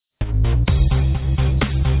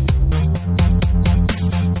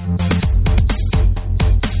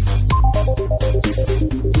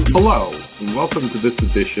Hello, and welcome to this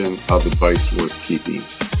edition of Advice Worth Keeping,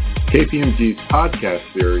 KPMG's podcast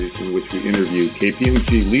series in which we interview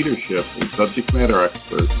KPMG leadership and subject matter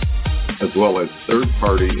experts, as well as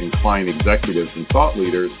third-party and client executives and thought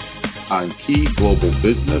leaders on key global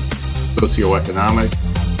business, socioeconomic,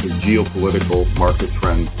 and geopolitical market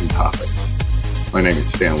trends and topics. My name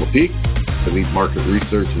is Stan Lepeak. I lead market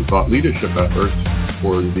research and thought leadership efforts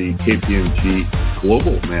for the KPMG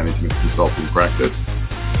Global Management Consulting practice,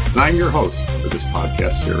 and I'm your host for this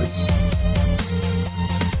podcast series.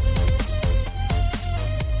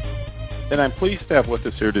 And I'm pleased to have with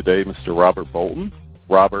us here today Mr. Robert Bolton.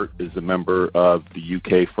 Robert is a member of the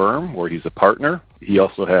UK firm where he's a partner. He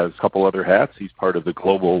also has a couple other hats. He's part of the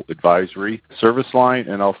Global Advisory Service Line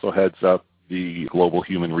and also heads up the Global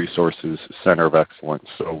Human Resources Center of Excellence.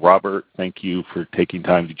 So, Robert, thank you for taking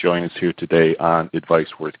time to join us here today on Advice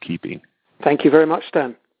Worth Keeping. Thank you very much,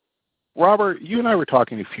 Stan. Robert, you and I were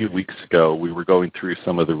talking a few weeks ago. We were going through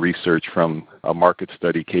some of the research from a market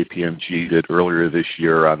study KPMG did earlier this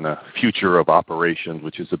year on the future of operations,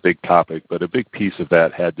 which is a big topic, but a big piece of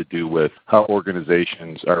that had to do with how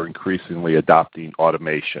organizations are increasingly adopting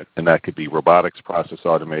automation. And that could be robotics process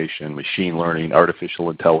automation, machine learning, artificial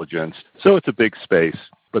intelligence. So it's a big space,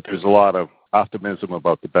 but there's a lot of optimism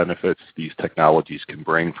about the benefits these technologies can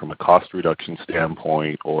bring from a cost reduction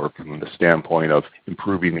standpoint or from the standpoint of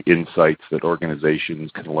improving the insights that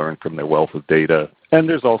organizations can learn from their wealth of data. And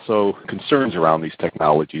there's also concerns around these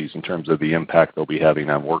technologies in terms of the impact they'll be having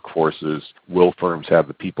on workforces. Will firms have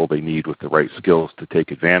the people they need with the right skills to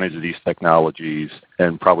take advantage of these technologies?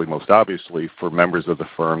 And probably most obviously, for members of the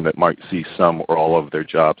firm that might see some or all of their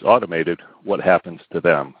jobs automated, what happens to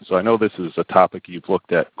them? So I know this is a topic you've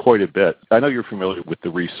looked at quite a bit. I know you're familiar with the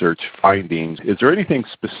research findings. Is there anything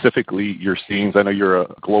specifically you're seeing? I know you're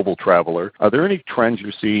a global traveler. Are there any trends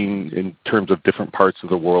you're seeing in terms of different parts of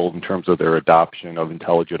the world in terms of their adoption of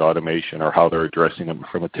intelligent automation or how they're addressing them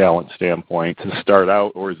from a talent standpoint to start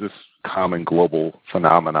out, or is this common global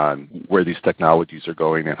phenomenon where these technologies are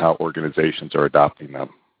going and how organizations are adopting them?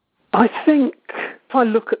 I think if I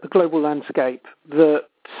look at the global landscape, that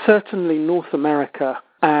certainly North America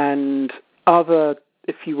and other,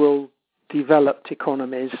 if you will, developed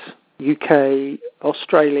economies, UK,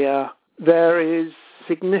 Australia, there is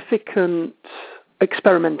significant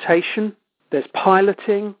experimentation, there's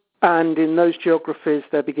piloting, and in those geographies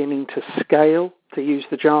they're beginning to scale, to use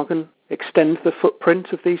the jargon, extend the footprint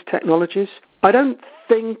of these technologies. I don't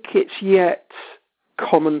think it's yet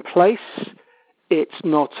commonplace. It's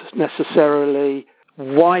not necessarily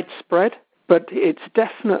widespread, but it's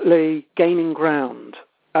definitely gaining ground.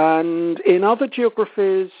 And in other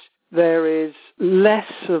geographies, there is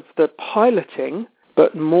less of the piloting,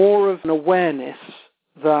 but more of an awareness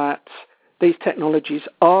that these technologies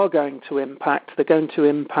are going to impact, they're going to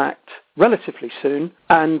impact relatively soon,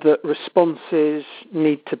 and that responses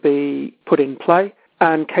need to be put in play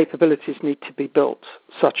and capabilities need to be built,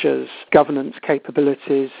 such as governance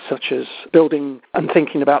capabilities, such as building and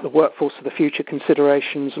thinking about the workforce of the future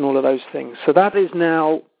considerations and all of those things. So that is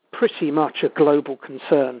now pretty much a global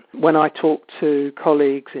concern. When I talk to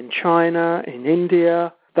colleagues in China, in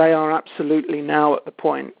India, they are absolutely now at the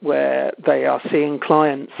point where they are seeing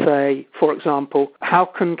clients say, for example, how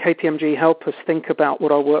can KPMG help us think about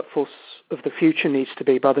what our workforce of the future needs to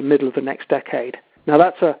be by the middle of the next decade? Now,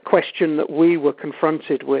 that's a question that we were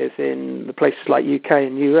confronted with in the places like UK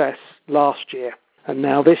and US last year. And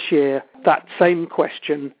now this year, that same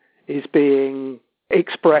question is being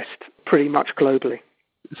expressed pretty much globally.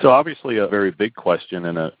 So obviously a very big question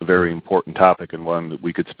and a very important topic and one that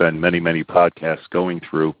we could spend many, many podcasts going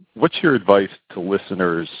through. What's your advice to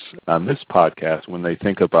listeners on this podcast when they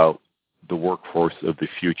think about the workforce of the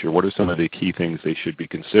future? What are some of the key things they should be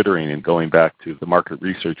considering? And going back to the market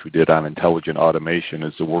research we did on intelligent automation,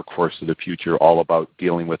 is the workforce of the future all about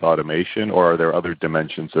dealing with automation, or are there other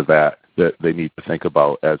dimensions of that they need to think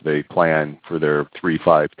about as they plan for their 3,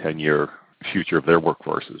 5, 10-year future of their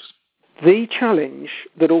workforces? The challenge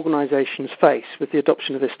that organizations face with the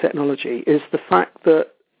adoption of this technology is the fact that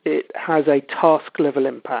it has a task-level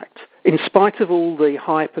impact. In spite of all the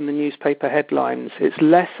hype and the newspaper headlines, it's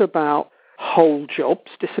less about whole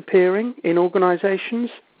jobs disappearing in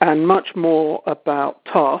organizations and much more about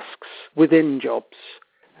tasks within jobs.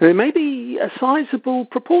 And it may be a sizable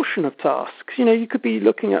proportion of tasks. You could be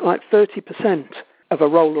looking at like 30% of a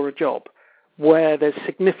role or a job where there's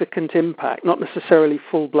significant impact, not necessarily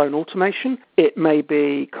full-blown automation. It may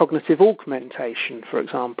be cognitive augmentation, for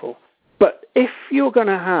example. But if you're going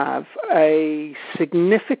to have a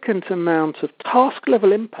significant amount of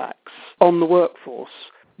task-level impacts on the workforce,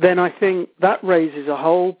 then I think that raises a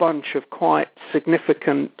whole bunch of quite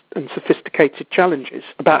significant and sophisticated challenges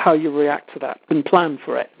about how you react to that and plan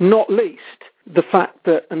for it. Not least the fact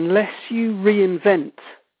that unless you reinvent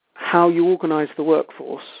how you organise the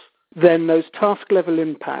workforce, then those task-level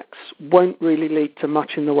impacts won't really lead to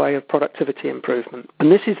much in the way of productivity improvement.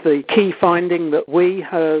 And this is the key finding that we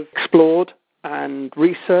have explored and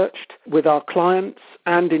researched with our clients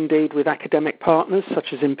and indeed with academic partners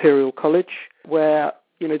such as Imperial College, where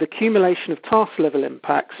the accumulation of task-level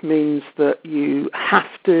impacts means that you have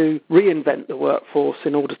to reinvent the workforce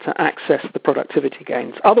in order to access the productivity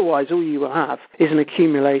gains. Otherwise, all you will have is an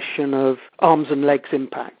accumulation of arms and legs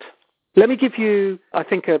impact. Let me give you, I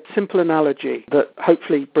think, a simple analogy that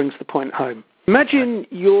hopefully brings the point home. Imagine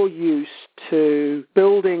you're used to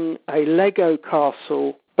building a Lego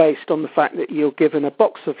castle based on the fact that you're given a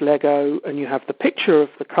box of Lego and you have the picture of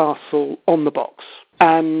the castle on the box.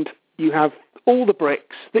 And you have all the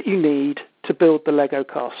bricks that you need to build the Lego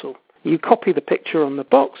castle. You copy the picture on the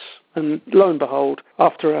box, and lo and behold,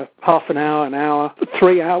 after a half an hour,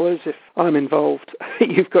 3 hours if I'm involved,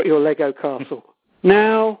 you've got your Lego castle.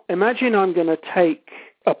 Now, imagine I'm going to take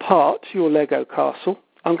apart your Lego castle.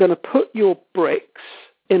 I'm going to put your bricks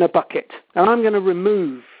in a bucket, and I'm going to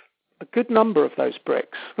remove a good number of those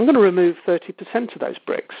bricks. I'm going to remove 30% of those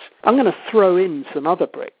bricks. I'm going to throw in some other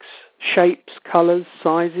bricks, shapes, colours,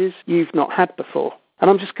 sizes you've not had before. And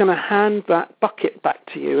I'm just going to hand that bucket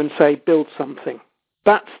back to you and say, build something.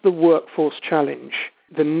 That's the workforce challenge.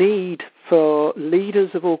 The need for leaders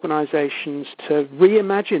of organisations to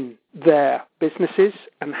reimagine their businesses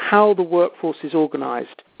and how the workforce is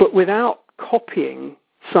organised, but without copying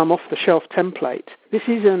some off-the-shelf template. This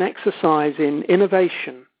is an exercise in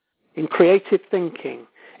innovation, in creative thinking,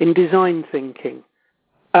 in design thinking.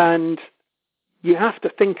 And you have to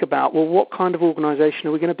think about, well, what kind of organisation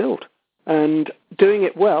are we going to build? And doing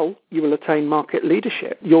it well, you will attain market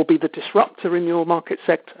leadership. You'll be the disruptor in your market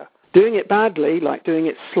sector. Doing it badly, like doing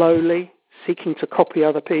it slowly, seeking to copy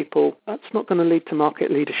other people, that's not going to lead to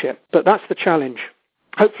market leadership. But that's the challenge.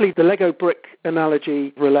 Hopefully the Lego brick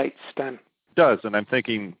analogy relates, Dan. It does, and I'm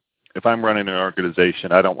thinking if I'm running an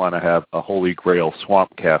organization, I don't want to have a holy grail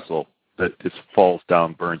swamp castle that just falls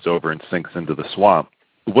down, burns over, and sinks into the swamp.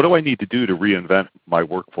 What do I need to do to reinvent my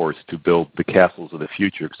workforce to build the castles of the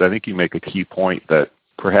future? Because I think you make a key point that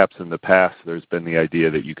perhaps in the past there's been the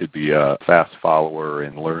idea that you could be a fast follower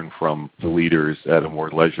and learn from the leaders at a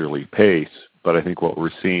more leisurely pace. But I think what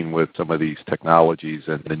we're seeing with some of these technologies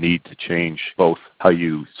and the need to change both how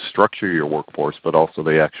you structure your workforce, but also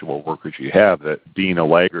the actual workers you have, that being a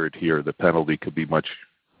laggard here, the penalty could be much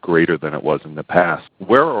greater than it was in the past.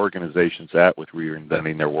 Where are organizations at with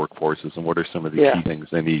reinventing their workforces, and what are some of the key things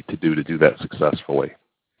they need to do that successfully?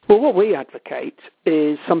 Well, what we advocate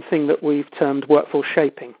is something that we've termed workforce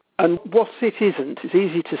shaping. And what it isn't, it's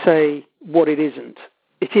easy to say what it isn't.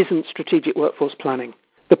 It isn't strategic workforce planning.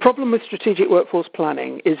 The problem with strategic workforce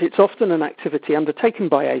planning is it's often an activity undertaken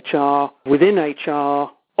by HR, within HR,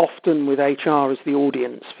 often with HR as the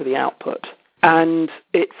audience for the output. And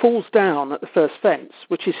it falls down at the first fence,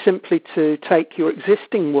 which is simply to take your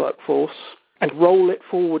existing workforce and roll it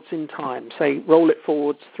forwards in time, say roll it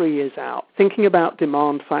forwards 3 years out, thinking about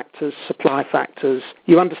demand factors, supply factors.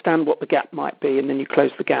 You understand what the gap might be, and then you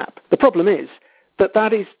close the gap. The problem is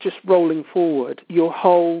that is just rolling forward your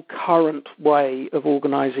whole current way of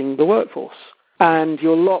organising the workforce. And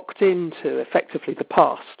you're locked into, effectively, the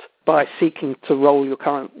past by seeking to roll your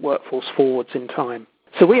current workforce forwards in time.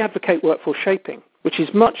 So we advocate workforce shaping, which is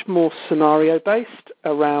much more scenario-based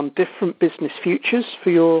around different business futures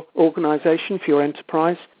for your organisation, for your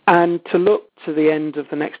enterprise, and to look to the end of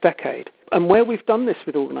the next decade. And where we've done this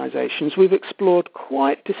with organisations, we've explored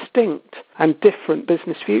quite distinct and different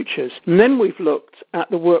business futures. And then we've looked at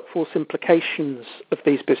the workforce implications of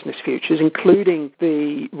these business futures, including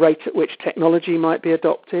the rate at which technology might be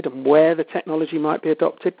adopted and where the technology might be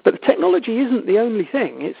adopted. But the technology isn't the only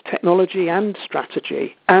thing. It's technology and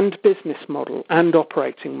strategy and business model and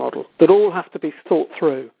operating model that all have to be thought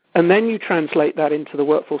through. And then you translate that into the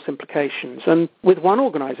workforce implications. And with one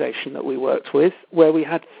organisation that we worked with, where we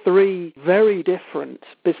had 3 very different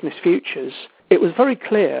business futures, it was very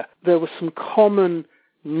clear there were some common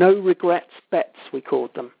no-regrets bets, we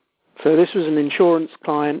called them. So this was an insurance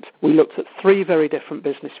client. We looked at 3 very different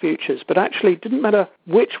business futures, but actually it didn't matter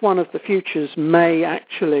which one of the futures may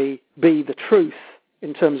actually be the truth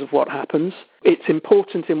in terms of what happens. It's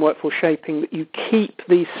important in workforce shaping that you keep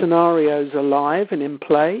these scenarios alive and in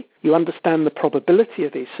play. You understand the probability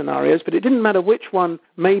of these scenarios, but it didn't matter which one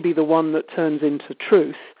may be the one that turns into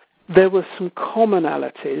truth. There were some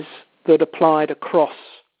commonalities that applied across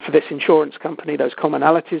For this insurance company, those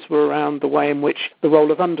commonalities were around the way in which the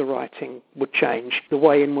role of underwriting would change, the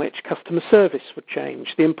way in which customer service would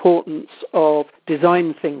change, the importance of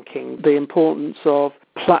design thinking, the importance of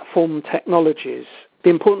platform technologies, the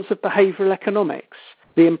importance of behavioural economics,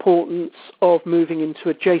 the importance of moving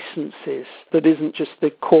into adjacencies that isn't just the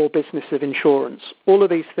core business of insurance. All of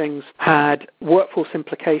these things had workforce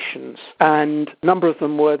implications, and a number of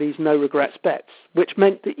them were these no-regrets bets, which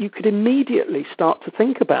meant that you could immediately start to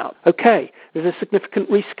think about, okay, there's a significant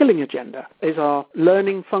reskilling agenda. Is our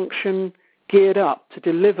learning function geared up to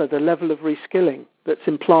deliver the level of reskilling that's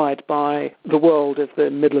implied by the world of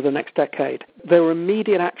the middle of the next decade? There were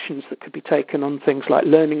immediate actions that could be taken on things like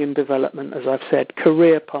learning and development, as I've said,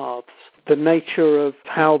 career paths, the nature of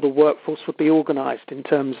how the workforce would be organised in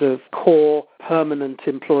terms of core permanent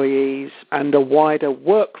employees and a wider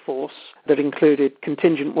workforce that included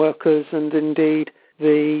contingent workers and indeed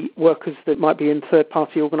the workers that might be in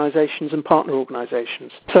third-party organisations and partner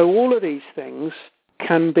organisations. So all of these things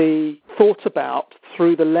can be thought about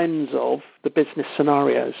through the lens of the business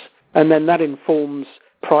scenarios, and then that informs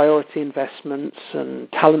priority investments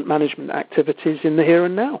and talent management activities in the here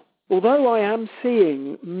and now. Although I am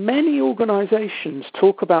seeing many organisations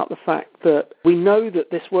talk about the fact that we know that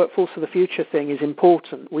this workforce of the future thing is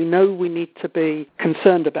important, we know we need to be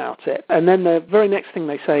concerned about it, and then the very next thing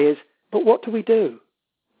they say is, but what do we do?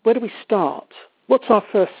 Where do we start? What's our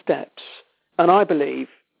first steps? And I believe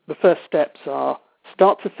the first steps are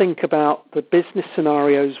start to think about the business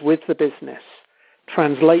scenarios with the business,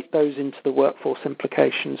 translate those into the workforce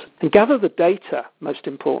implications, and gather the data, most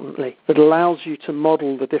importantly, that allows you to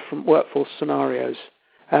model the different workforce scenarios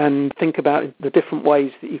and think about the different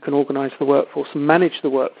ways that you can organise the workforce and manage the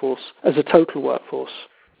workforce as a total workforce.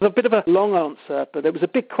 A bit of a long answer, but it was a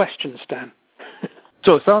big question, Stan.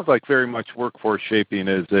 So it sounds like very much workforce shaping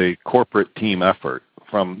is a corporate team effort,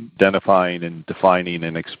 from identifying and defining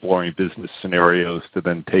and exploring business scenarios to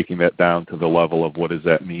then taking that down to the level of what does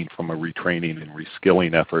that mean from a retraining and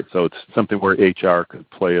reskilling effort. So it's something where HR could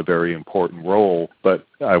play a very important role, but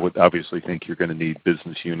I would obviously think you're going to need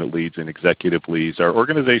business unit leads and executive leads. Are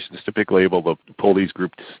organizations typically able to pull these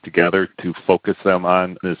groups together to focus them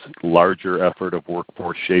on this larger effort of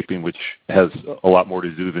workforce shaping, which has a lot more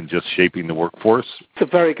to do than just shaping the workforce? It's a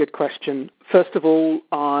very good question. First of all,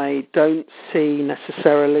 I don't see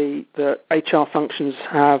necessarily that HR functions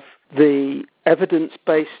have the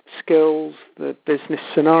evidence-based skills, the business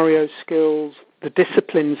scenario skills, the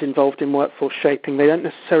disciplines involved in workforce shaping. They don't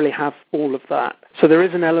necessarily have all of that. So there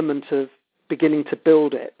is an element of beginning to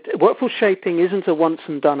build it. Workforce shaping isn't a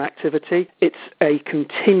once-and-done activity. It's a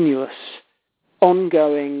continuous,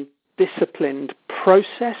 ongoing, disciplined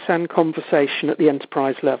process and conversation at the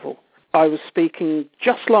enterprise level. I was speaking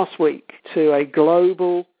just last week to a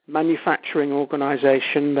global manufacturing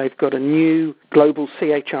organisation. They've got a new global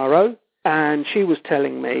CHRO, and she was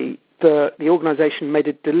telling me that the organisation made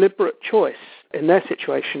a deliberate choice in their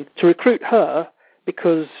situation to recruit her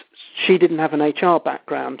because she didn't have an HR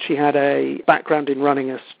background. She had a background in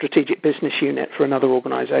running a strategic business unit for another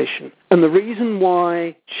organisation. And the reason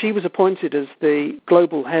why she was appointed as the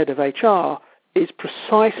global head of HR is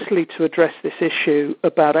precisely to address this issue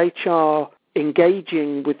about HR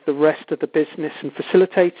engaging with the rest of the business and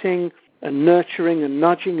facilitating and nurturing and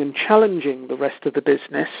nudging and challenging the rest of the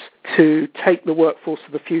business to take the workforce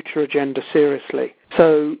of the future agenda seriously.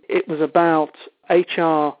 So it was about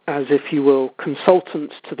HR as, if you will,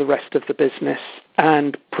 consultants to the rest of the business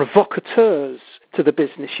and provocateurs to the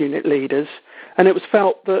business unit leaders. And it was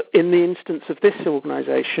felt that in the instance of this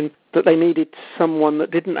organisation that they needed someone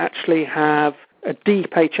that didn't actually have a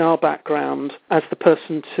deep HR background as the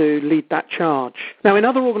person to lead that charge. Now, in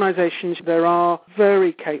other organisations, there are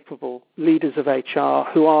very capable leaders of HR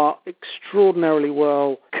who are extraordinarily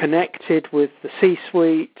well connected with the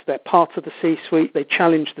C-suite. They're part of the C-suite. They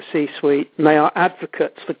challenge the C-suite, and they are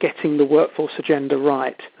advocates for getting the workforce agenda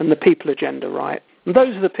right and the people agenda right. And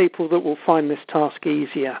those are the people that will find this task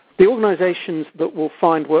easier. The organisations that will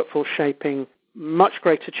find workforce shaping much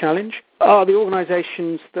greater challenge are the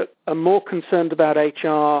organisations that are more concerned about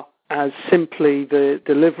HR as simply the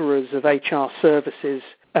deliverers of HR services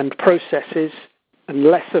and processes and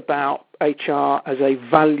less about HR as a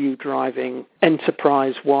value-driving,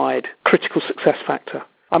 enterprise-wide critical success factor.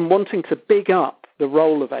 I'm wanting to big up the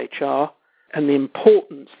role of HR and the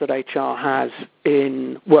importance that HR has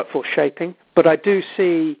in workforce shaping, but I do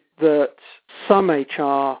see that some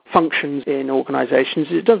HR functions in organisations,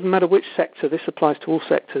 it doesn't matter which sector, this applies to all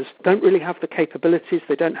sectors, don't really have the capabilities,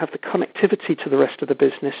 they don't have the connectivity to the rest of the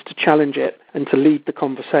business to challenge it and to lead the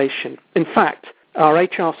conversation. In fact, Our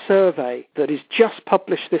HR survey that is just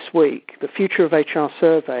published this week, the Future of HR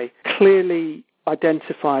survey, clearly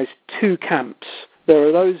identifies two camps. There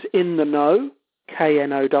are those in the know,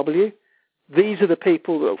 KNOW. These are the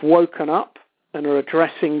people that have woken up and are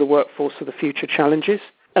addressing the workforce of the future challenges.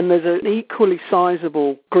 And there's an equally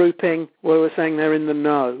sizable grouping where we're saying they're in the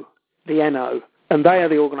know, the NO. And they are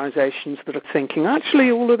the organisations that are thinking,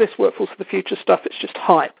 actually, all of this workforce of the future stuff, it's just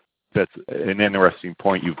hype. That's an interesting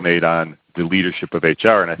point you've made on the leadership of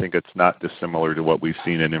HR, and I think it's not dissimilar to what we've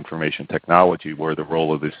seen in information technology, where the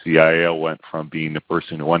role of the CIO went from being the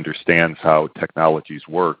person who understands how technologies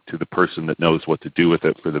work to the person that knows what to do with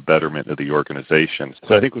it for the betterment of the organization.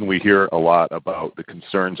 So I think when we hear a lot about the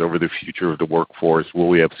concerns over the future of the workforce, will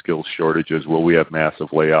we have skills shortages, will we have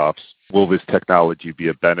massive layoffs, will this technology be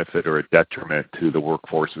a benefit or a detriment to the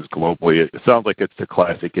workforces globally? It sounds like it's the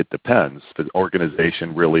classic, it depends. The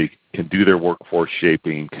organization really can do their workforce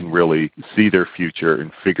shaping, can really see their future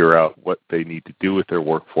and figure out what they need to do with their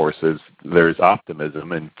workforces. There's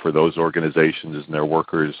optimism, and for those organizations and their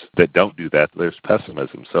workers that don't do that, there's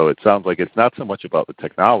pessimism. So it sounds like it's not so much about the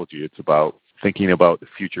technology, it's about thinking about the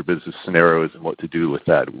future business scenarios and what to do with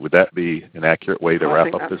that. Would that be an accurate way to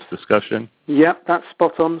wrap up this discussion? Yep, that's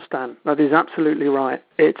spot on, Stan. That is absolutely right.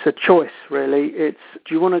 It's a choice, really. It's,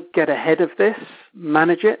 do you want to get ahead of this,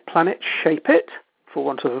 manage it, plan it, shape it, for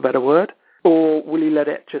want of a better word, or will you let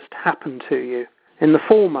it just happen to you? In the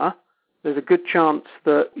former, there's a good chance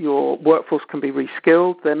that your workforce can be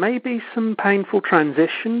reskilled. There may be some painful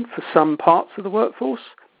transition for some parts of the workforce,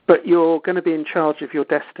 but you're going to be in charge of your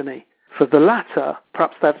destiny. For the latter,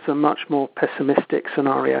 perhaps that's a much more pessimistic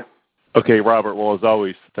scenario. Okay, Robert, well, as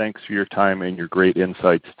always, thanks for your time and your great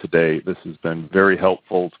insights today. This has been very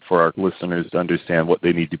helpful for our listeners to understand what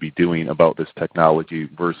they need to be doing about this technology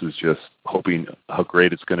versus just hoping how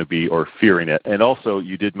great it's going to be or fearing it. And also,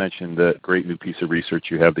 you did mention the great new piece of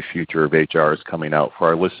research you have, The Future of HR, is coming out. For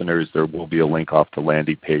our listeners, there will be a link off the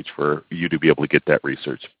landing page for you to be able to get that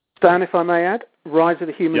research. Stan, if I may add, Rise of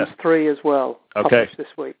the Humans 3 as well, published this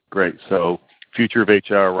week. Great. So Future of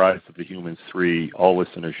HR, Rise of the Humans 3, all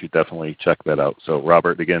listeners should definitely check that out. So,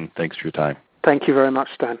 Robert, again, thanks for your time. Thank you very much,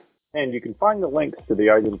 Stan. And you can find the links to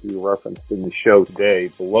the items you referenced in the show today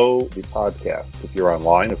below the podcast. If you're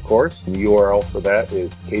online, of course, the URL for that is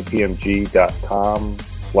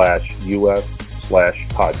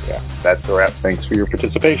kpmg.com/us/podcast. That's a wrap. Thanks for your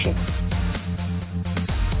participation.